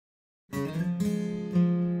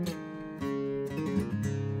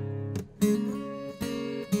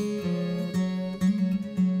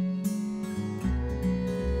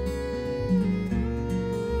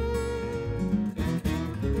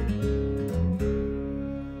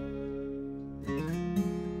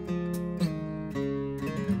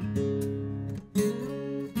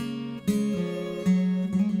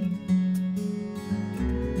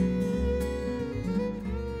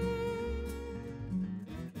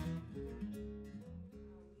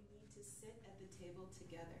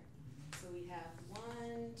we have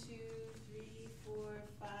 1, 2, 3, 4,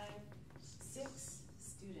 5, 6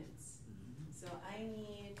 students. So I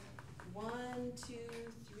need 1, 2,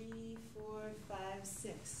 3, 4, 5,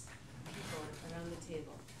 6 people around the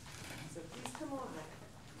table. So please come over.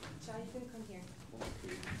 Cha, you can come here.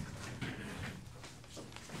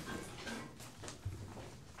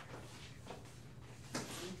 You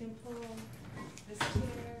can pull this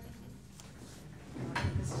chair. I'll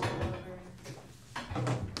put this chair over.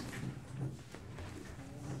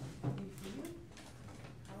 You?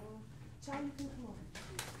 Cha, you can come over.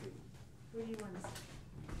 Where do you want to sit?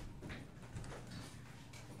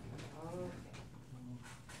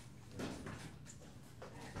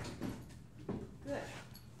 Good.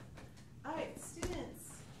 All right, students,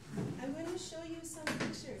 I'm going to show you some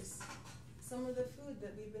pictures, some of the food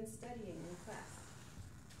that we've been studying in class.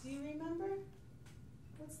 Do you remember?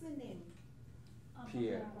 What's the name?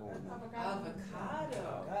 Pear. Avocado.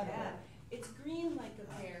 Yeah. It's green like a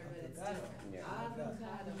pear, but it's different. Yeah.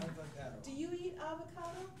 Avocado. Do you eat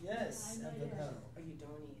avocado? Yes, avocado. Oh, you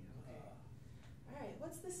don't eat? Okay. All right,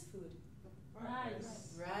 what's this food?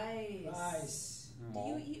 Rice. Rice. Rice. Do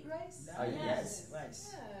you eat rice? Yes,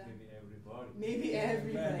 rice. Yeah. Maybe everybody. Maybe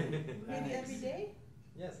everybody. Maybe every day?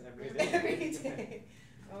 Yes, every day. Every day.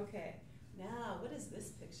 Okay. Now, what is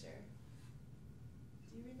this picture?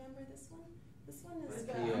 Do you remember this one? This one is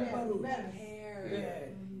Red. pear.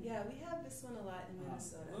 Red. Yeah, we have this one a lot in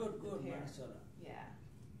Minnesota. Good, the pear. Minnesota. Yeah.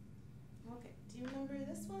 Okay. Do you remember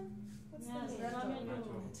this one? What's Yes, the name? tomato.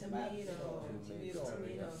 Tomato. Tomato. Do you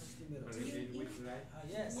eat? With rice?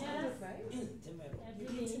 Yes. Yes. Right? Tomato. You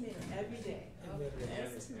eat tomato every day. Every Okay. day.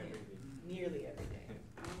 That's tomato. Nearly every day.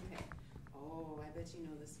 Okay. Oh, I bet you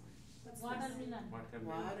know this one. What's this? Watermelon.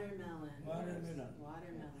 Watermelon. Watermelon.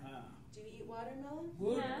 Watermelon. Ah. Do you eat watermelon?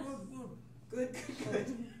 Good, Yes. good. Good, good.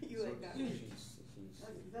 You like that one?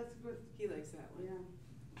 That's good. He likes that one. Yeah.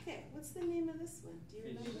 Okay, what's the name of this one? Do you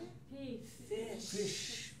Fish. remember? Fish. Fish.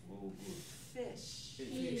 Fish. Oh, good. Fish.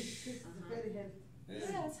 Fish. Uh-huh. Very healthy.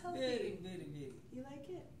 Yeah, it's healthy. Very, very, very. You like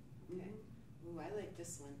it? Okay. Ooh, I like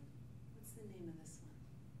this one. What's the name of this one?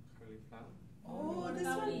 Cauliflower. Oh, this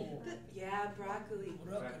broccoli. one. Yeah, broccoli.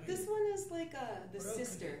 Broccoli. This one is like the Broccoli.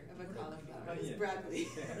 sister of a cauliflower. Oh, It's yeah. broccoli.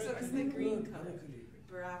 So it's the green Good, color.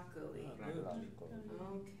 broccoli. Broccoli. Good.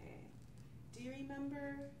 Okay. Do you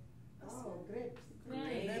remember this Oh, one? grapes.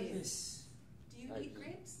 Grapes. Grapes. Do you I eat do.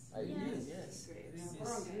 grapes? I Yes. Yes. Grapes. Grapes.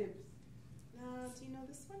 Brown grapes. Do you know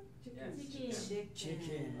this one? Chicken. Yes. Chicken.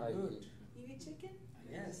 Chicken. I Good. eat. You eat chicken?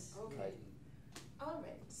 Yes. I Okay. eat. All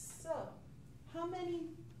right. So, how many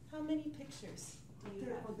pictures do you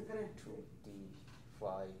have?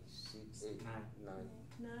 25, 6, 8, 9.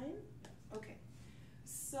 9? Okay.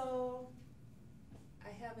 So, I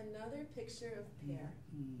have another picture of pear.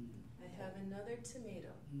 I have another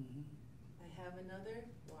tomato. I have another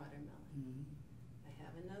watermelon. I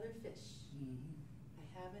have another fish. I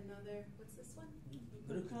have another, what's this one?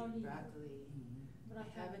 Broccoli. Broccoli. I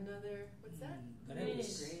have another, what's that?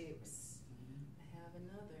 Grapes. Grapes. I have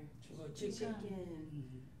another Chicken.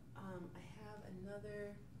 chicken. I have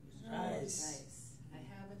another Rice. I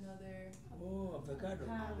have another Oh, avocado.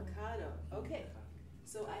 avocado. Okay.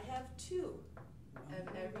 So I have 2 of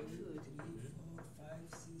every food. 3, 4, 5,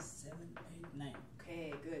 6, 7, 8, 9.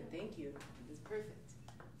 Okay, good. Thank you. That's perfect.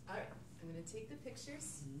 All right. I'm going to take the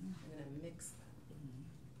pictures. I'm going to mix them.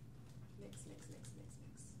 Mix, mix, mix, mix,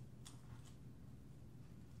 mix.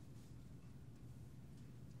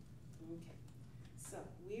 Okay. So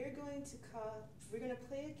we're going to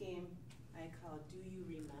play a game I call Do You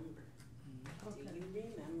Remember? Okay. Do you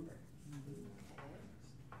remember? Okay.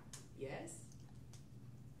 Yes?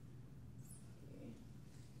 Okay.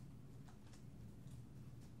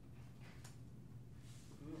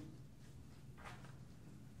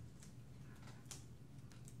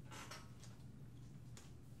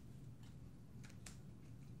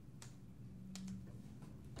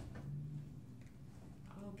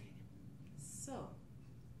 Okay. So,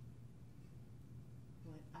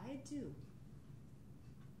 what I do,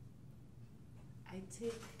 I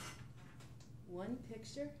take one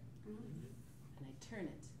picture and I turn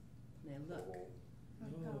it and I look.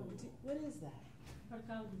 What is that?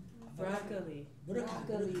 Broccoli. Broccoli.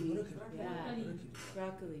 Broccoli. Yeah.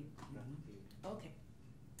 Broccoli. Okay.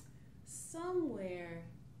 Somewhere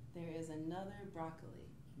there is another broccoli.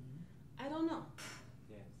 I don't know.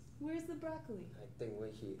 Yes. Where's the broccoli? I think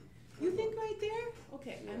we're here. You think right there?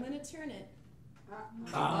 Okay, I'm Yeah. gonna turn it.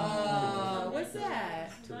 Ah. What's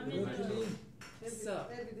that? Broccoli. So,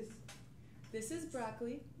 this is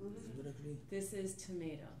broccoli. Broccoli. This is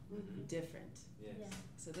tomato. Different. Yes. Yeah.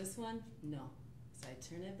 So this one, no. So I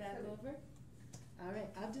turn it back over. All right,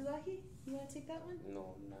 Abdullahi, you want to take that one?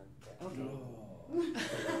 No, not that. Okay. No.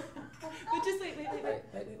 But just wait.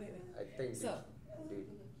 I think So, the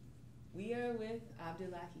we are with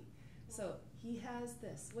Abdullahi. So, he has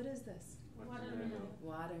this. What is this? Watermelon.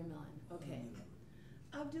 Watermelon. Okay.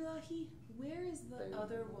 Abdullahi, where is the Thank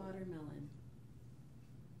other you. watermelon?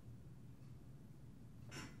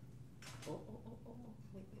 Oh.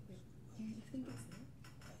 Wait. You think it's there?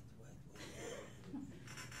 Wait.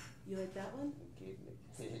 You like that one? give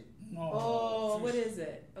me. No. Oh, fish. what is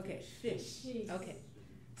it? Okay, fish. Fish. Okay.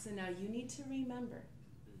 So now you need to remember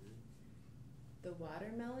the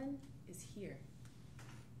watermelon is here.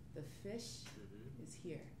 The fish is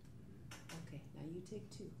here. Okay, now you take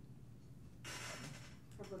two.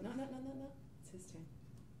 No. It's his turn.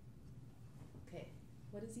 Okay,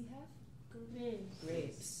 what does he have? Grapes.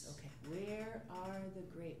 Grapes. Okay, where are the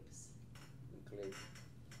grapes? Grape.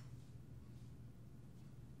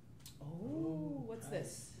 Oh, what's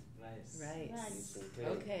this? Rice. Rice. Rice. It's in grape.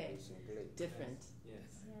 Okay. It's in grape. Different.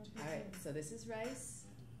 Yes. Yeah, All right, so this is rice,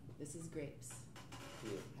 this is grapes.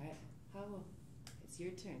 Here. All right, Howell, it's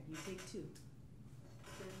your turn. You take two.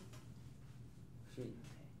 Fish.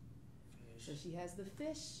 So she has the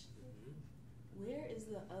fish. Where is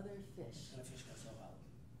the other fish? Fish cassava.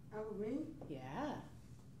 Yeah.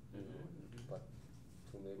 But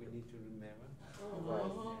tomato. We need to remember.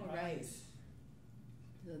 Oh, Rice. rice.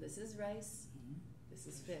 So this is rice, Mhm. this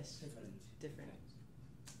is fish. Different. Different.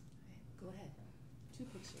 Okay, go ahead. Two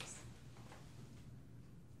pictures.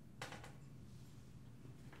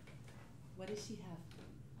 What does she have?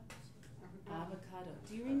 Avocado.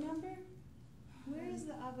 Do you remember? Where is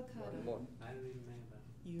the avocado? One more. I remember.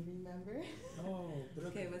 You remember? No.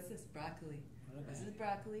 Okay, what's this? Broccoli. This is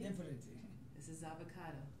Broccoli. broccoli. Different. This is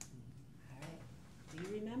avocado. All right. Do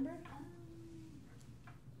you remember?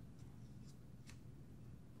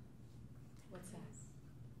 What's that?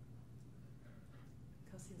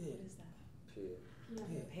 Kelsey, what Pear. is that? Pear.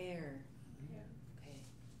 Yeah. Pear. Yeah. Okay.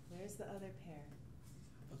 Where's the other pear?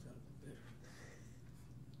 Okay.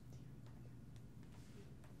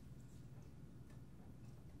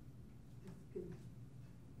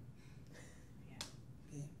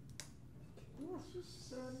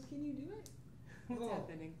 Can you do it? What's Oh.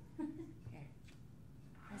 happening? Here.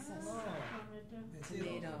 What's this? Oh. Tomato. That's it.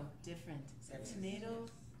 Tomato. Different. So Yes. tomato,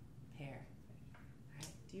 pear. All right.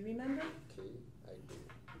 Do you remember? Okay, I do.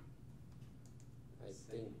 I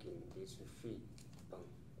think in this feet.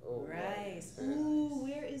 Oh, Rice. wow. Ooh,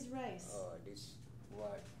 where is rice? Oh, this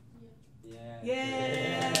what? Yeah.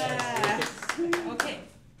 Yeah. Okay.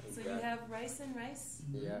 So you Okay. have rice and rice.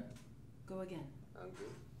 Yeah. Go again.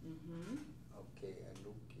 Okay. Mm-hmm. Okay, I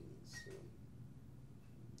looking so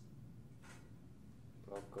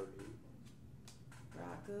broccoli.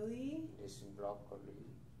 Broccoli. This broccoli.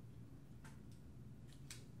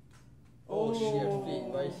 Oh,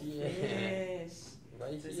 right here. Fish.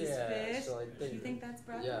 Right This here. is fish. So I think. You think that's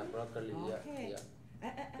broccoli? Yeah, broccoli. Okay. Yeah. Ah,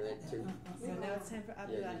 ah, ah, Great ah, thing. ah. So now it's time for Yeah,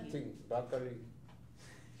 you Abdullahi. think broccoli?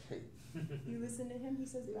 You listen to him. He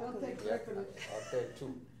says broccoli. Yeah, I'll take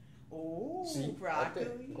two. Oh, See, I'll broccoli.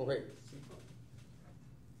 take. Go ahead.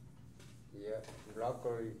 Yeah,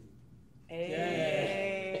 broccoli.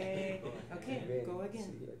 Hey. Yeah. Okay, Again. go again.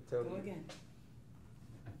 See, I tell Go you. again.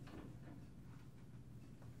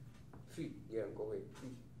 Fish. Yeah, go ahead.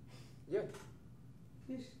 Fish. Yeah.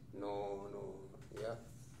 Fish. No. Yeah,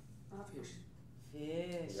 Fish.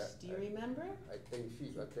 Fish. Yeah, Do you remember? I think fish.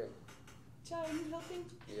 I think. Chai, are you helping?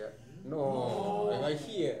 Yeah. No. Right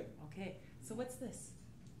here. Okay. So what's this?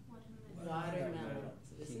 Watermelon. Watermelon.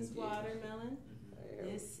 So this is Indeed. watermelon. I have-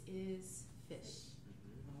 This is fish.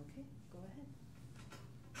 Okay, go ahead.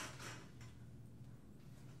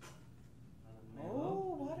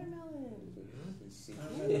 Oh, watermelon. You see.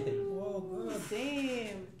 Oh, good.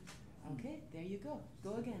 Same. Okay, there you go.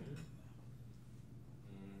 Go again.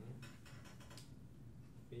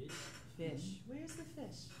 Fish. Fish. Where's the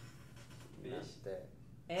fish? Not that.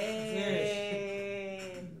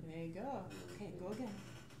 Hey. There you go. Okay, go again.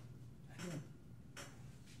 Again.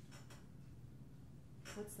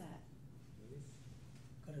 What's that?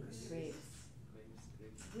 Grapes. Grapes.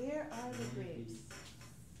 Grapes. Where are the grapes?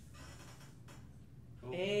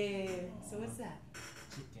 Oh. Hey. So what's that?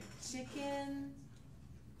 Chicken. Chicken.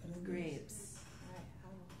 Grapes. All right.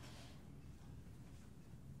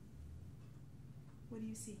 What do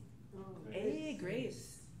you see? Hey,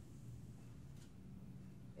 grapes.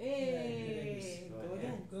 Hey. Yeah, Go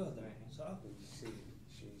again. Good. So, You see.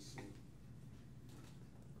 She see.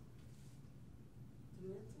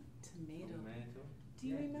 Tomato. Tomato. Do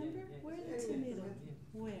you Yeah, remember? yeah. Where's the tomato?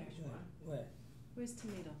 Yeah. Where? Which one? where? Where's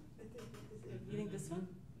tomato? You think this one?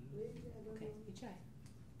 Okay, you try.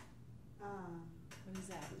 What is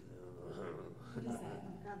that? What is that?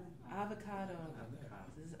 Avocado.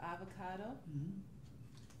 This is avocado,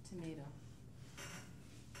 tomato.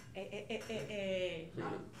 Hey.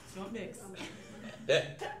 Don't mix.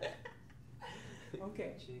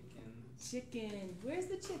 Okay. Chicken. Where's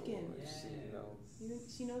the chicken?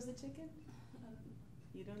 She knows the chicken?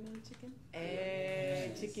 You don't know the chicken?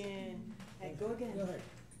 Hey, chicken. Hey, go again. Go ahead.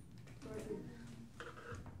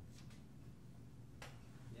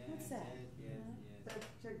 What's that?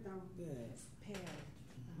 Check down. Yes. Pear.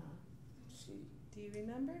 See. Do you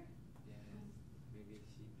remember? Maybe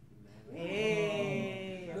she remember.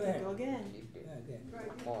 Hey, Go okay, ahead. go again. Keep it. Yeah, again.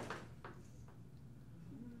 More.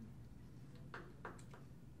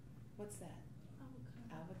 What's that?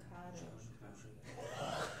 Avocado.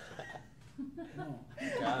 No.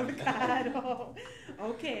 Avocado.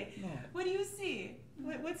 Okay. No. What do you see?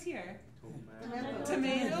 What's here? Tomato.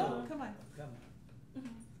 Tomato. Come on. Come on.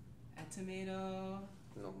 A tomato.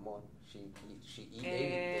 No more. She eat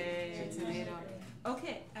Hey, everything. tomato.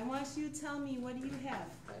 Okay, I want you to tell me, what do you have?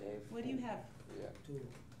 I have What do you have? Yeah. Two.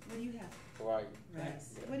 What do you have? Right.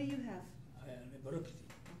 Rice. Yeah. What do you have? Broccoli.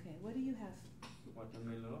 Okay, what do you have?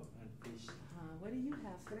 Watermelon and fish. What do you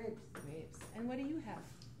have? Grapes. Grapes. And what do you have?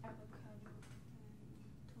 Avocado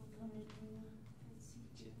and tomato and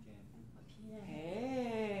Chicken.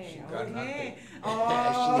 Hey, She got okay. nothing.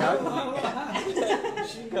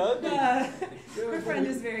 She got it. Her friend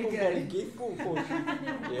is very good. Give food for you.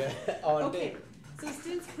 Yeah. All Okay, day. so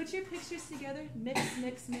students, put your pictures together.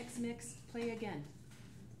 Mix. Play again.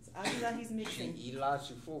 So Abdullahi's She mixing. eat lots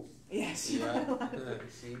of food. Yeah, she Yeah.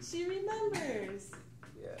 See. She remembers.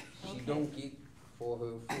 Yeah. She Okay. don't eat for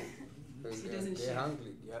her food. She They- doesn't They're share.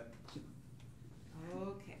 hungry. Yeah.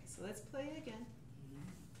 Okay, so let's play it again.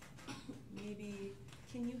 Maybe,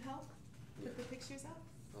 can you help put the pictures up?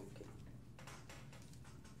 Okay.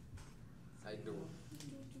 I do.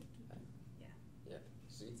 Yeah. Yeah.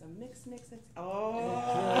 See. So mix. Oh,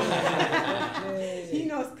 Okay. he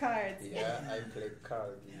knows cards. Yeah. I play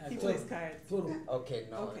cards. He plays cards. Puro. Okay.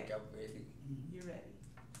 Now Okay. I got ready. You're ready.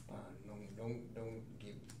 Don't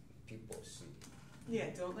give people see. Yeah,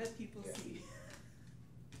 don't let people Yeah. see.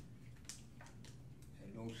 I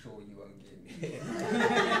don't show you again.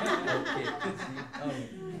 Okay.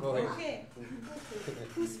 See? Go ahead. Okay,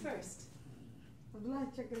 who's first? Abdullah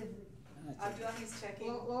check it. Abdullahi's checking.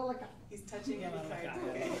 Lola ka. He's touching every card.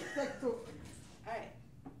 Okay. Check two. All right.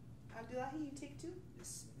 Abdullahi, you take two.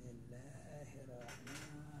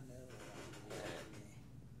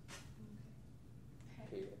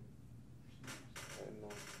 Here. No.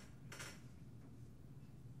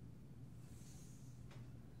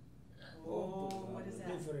 Oh, what is that?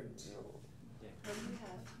 Different. No. What do you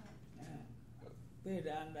have? Pear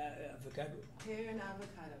and avocado. Pear and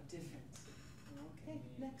avocado, different. Okay,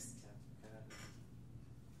 next.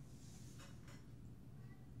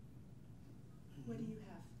 What do you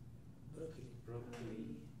have? Broccoli.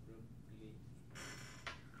 Broccoli.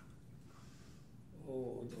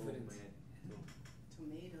 Oh, different.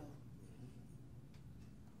 Tomato.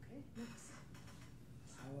 Okay, next.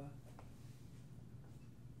 Sour.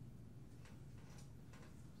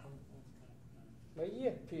 But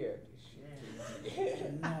yeah, pear.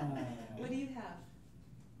 No. What do you have?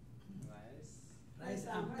 Rice. Rice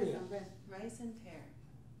and and pear. pear. Rice and pear.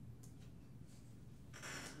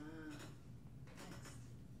 Next.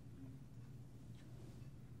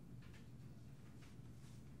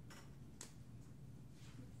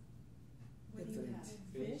 What do you Different. have?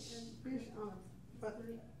 Fish. Fish on. But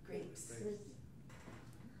Grapes. Grapes.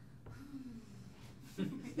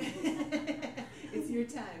 It's your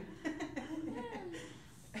time.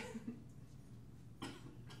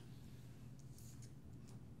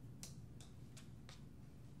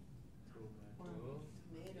 Tomato.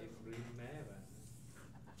 Tomato. Remember?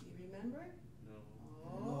 You remember? No.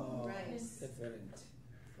 Oh, No. rice. Different.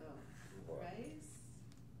 So, rice,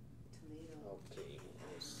 tomato, Okay.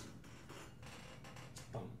 Yes.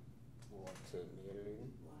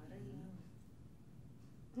 Watermelon. watermelon.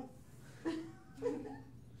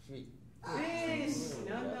 Fish. Fish!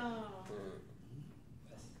 No. Mm.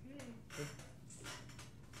 Okay.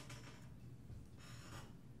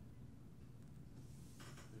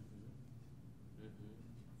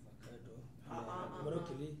 Avocado.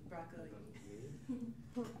 Broccoli. Broccoli.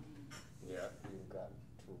 Yeah, you got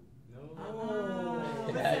two. No. Oh,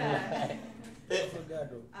 what's that?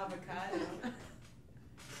 Avocado. Avocado.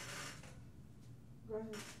 go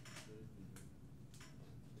ahead.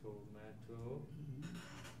 Tomato.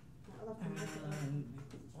 Other thing.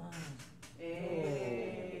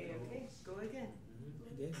 Hey, okay, go again.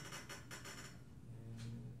 Again.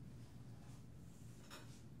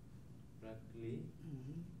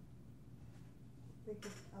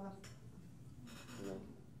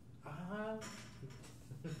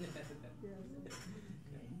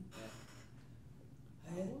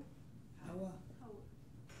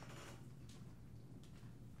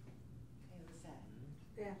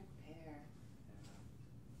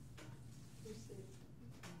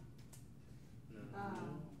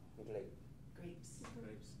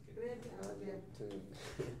 turn.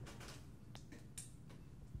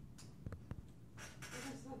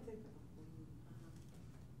 That's not take.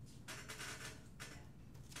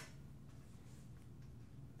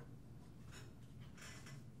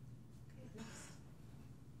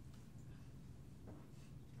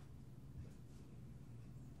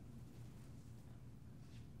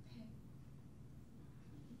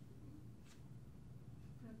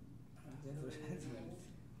 Okay, next.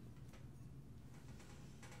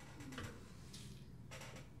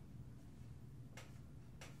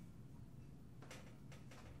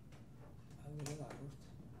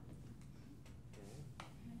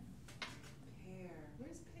 Pear.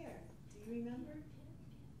 Where's pear? Do you remember?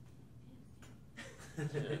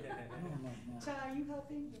 No. Cha, are you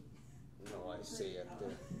helping? No, I say it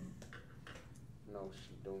there. No,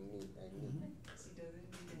 she don't need. I need. She doesn't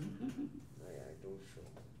need any. I don't show.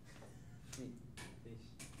 Feet. Fish.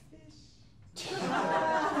 Fish.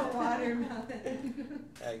 Watermelon.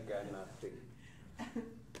 I got nothing.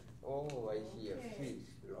 Oh, I hear Okay. fish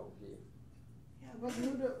around here. Yeah, What do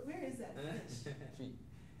you do? where is that fish? Feet.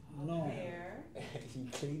 No. Pear. He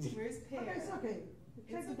cleaned it. Where's Okay, pear? it's okay.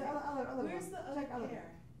 Check It's the okay. other Where's one. the other Check other. pear?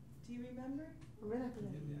 Do you remember? I'm gonna have to. The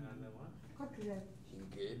other one. Cut to that. He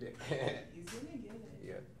get it. He's gonna get it.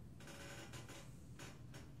 Yeah.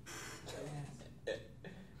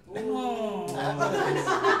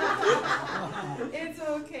 It's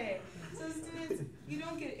okay. So students, you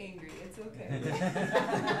don't get angry. It's okay.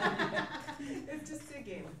 It's just a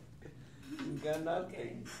game. You got Okay.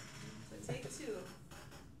 nothing. So take two.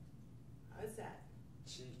 How's that?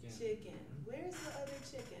 Chicken. Chicken. Where's the other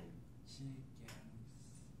chicken?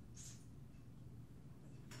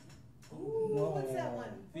 Ooh, No. what's that one?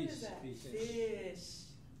 What is Fish, that? fish. Fish.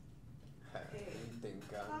 Okay. Think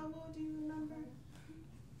How old do you remember?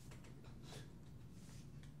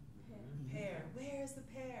 Pear. Where's the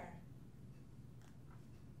pear?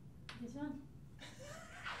 This one?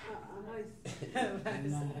 Nice.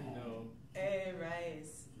 No. Hey,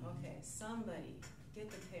 rice. Okay, somebody get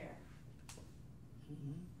the pear.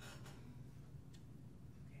 Okay,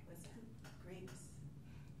 what's that? Grapes.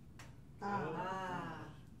 Ah,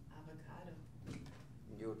 Avocado.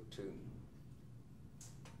 your turn.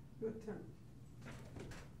 good turn.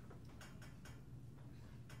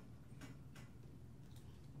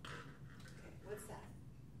 Okay, what's that?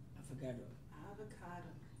 Avocado.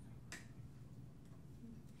 Avocado.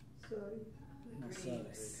 Sorry. No,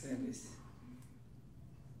 Grapes. sorry. Grapes.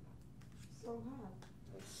 So hard.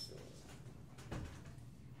 That's,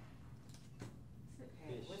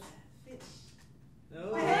 Okay, Fish. what's that? Fish. No.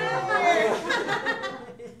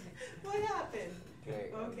 What happened? okay.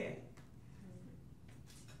 Okay.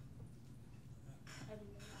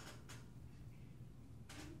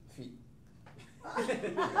 Feet.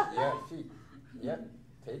 Yeah, feet. Yeah,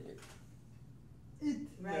 take it. Eat.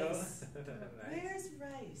 Rice. Rice. Where's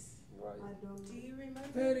rice? Right. I don't Do know. you remember?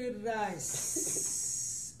 Very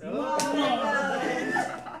rice. Watermelon.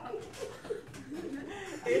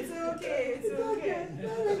 It's okay. It's okay.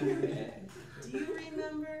 Do you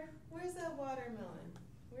remember? Where's that watermelon?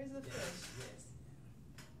 Where's the fish? Yes.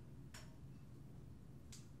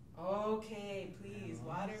 Okay, please.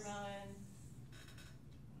 Watermelon.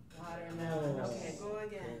 Watermelon. Oh. Okay, go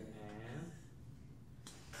again. And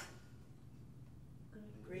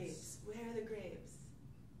Grapes. Where are the grapes?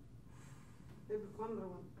 Maybe another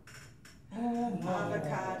one.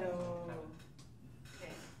 Avocado.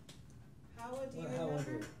 Okay. Howard, do you Well, Howard,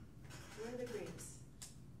 remember? Where are the grapes?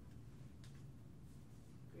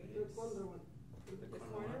 Maybe Grapes. another one. The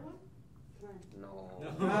corner one? Try. No. No.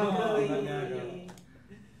 Broccoli.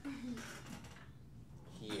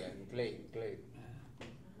 Here, play.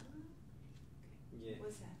 Yeah.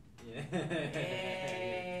 What's that? Yeah.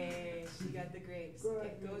 Hey, she got the grapes. Good.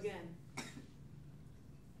 Okay, go again.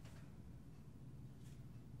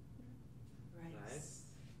 Rice. Rice.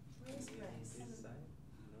 Where's rice? This side.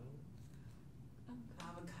 No.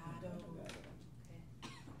 Avocado. Okay.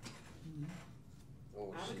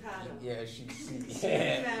 Oh, Avocado. she see. She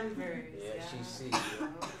remembers. Yeah, she see.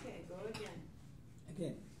 Okay, go again.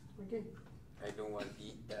 Again. Okay. I don't want to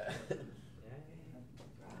eat that. Yeah.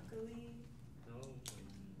 Broccoli. No.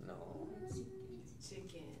 No.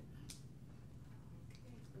 Chicken.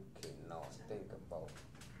 Okay. Okay, now think about.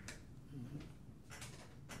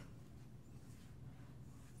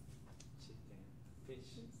 Chicken.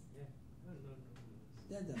 Fish. Yeah. No.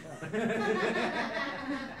 That's the part.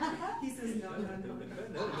 He says no, no, no,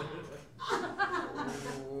 no.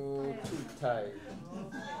 Oh, too tight.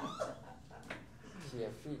 Okay.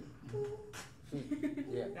 Yeah, feet.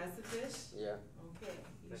 Yeah. That's the fish? Yeah. Okay,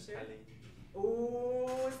 you That's sure? curly.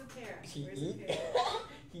 Oh, it's the pear. He Where's eat. the pear?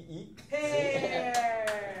 He eat. Pear!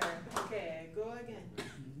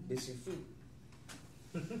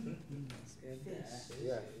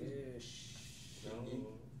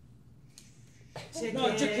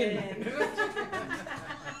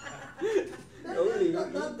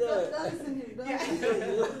 listen him. Don't Yeah.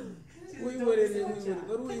 listen. Ui wereri, ui wereri,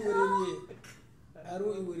 baru ui wereri. Aru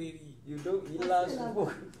ui wereri. You don't ilah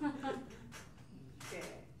semua. Okay.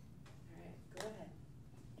 All right, go ahead.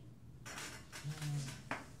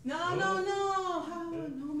 No, no, no. How?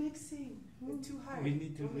 No mixing. It's too hard. We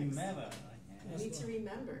need to Don't mix. remember. We need to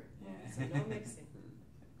remember. Yeah. So no mixing.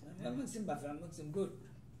 Mixing bafa, mixing good.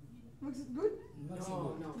 Looks it good? Mixing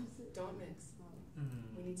No, good. no. Don't mix.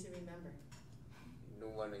 We need to remember. No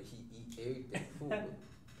wanna eat everything food.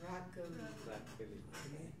 Broccoli. Broccoli. Where's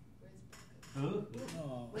broccoli? Huh?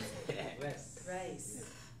 No. What's that? Rice. Rice.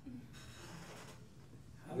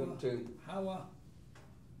 Your turn. Hawa.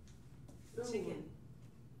 Chicken.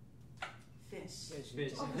 Fish.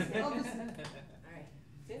 Fish. Opposite. All right.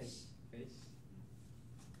 Fish. Fish.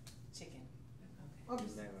 Chicken. Okay.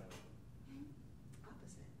 Opposite. Never.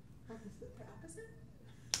 Opposite. Opposite. For opposite?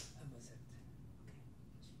 Opposite.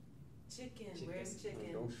 Chicken. Chicken. Where's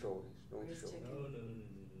chicken? Don't show it. Don't Where's show it. chicken? No.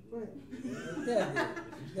 Where?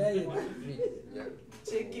 There you go. Feet. Yeah.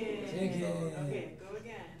 Chicken. Chicken. Okay, go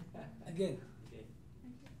again. Again. Okay.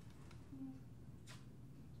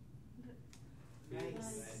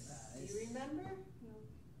 Rice. Rice. Do you remember?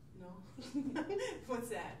 No. No? What's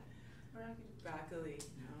that? Broccoli. Broccoli.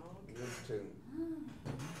 No. Your turn.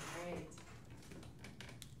 All right.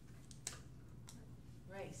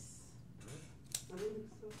 Rice. I don't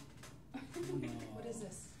think so. No. What is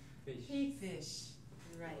this? Fish. Fish.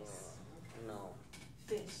 Rice. No.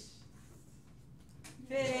 Fish.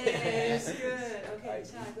 Fish. Good. Okay,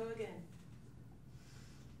 Cha, go again.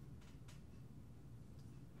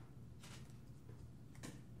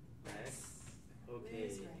 Rice. Okay.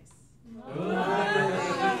 Where's rice?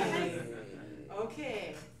 Oh.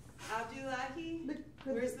 Okay. Abdullahi, Look,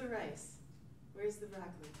 where's the rice? Where's the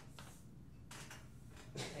broccoli?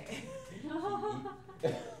 Okay.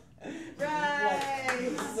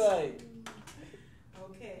 Rice. Right.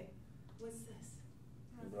 Okay. What's this?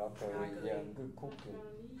 Broccoli. Broccoli. Yeah, good cooking.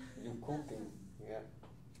 You cooking. Yeah.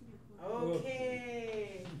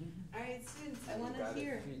 Okay. All right, students, I want to Got it.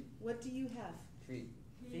 hear. Feet. What do you have? Feet.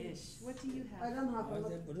 Fish. What do you I have? don't have a How's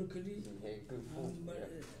lot. the broccoli? You had good food.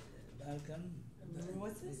 Yeah. Dalkan.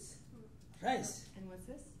 What's this? Rice. And what's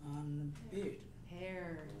this? And beet.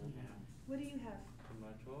 Pear. Yeah. What do you have?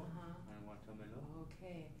 Tomato Uh-huh. and watermelon.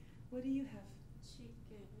 Okay. What do you have?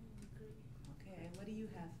 Chicken and green. Okay. And what do you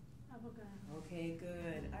have? Avocado. Okay,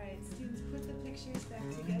 good. All right, students, put the pictures back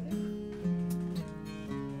together.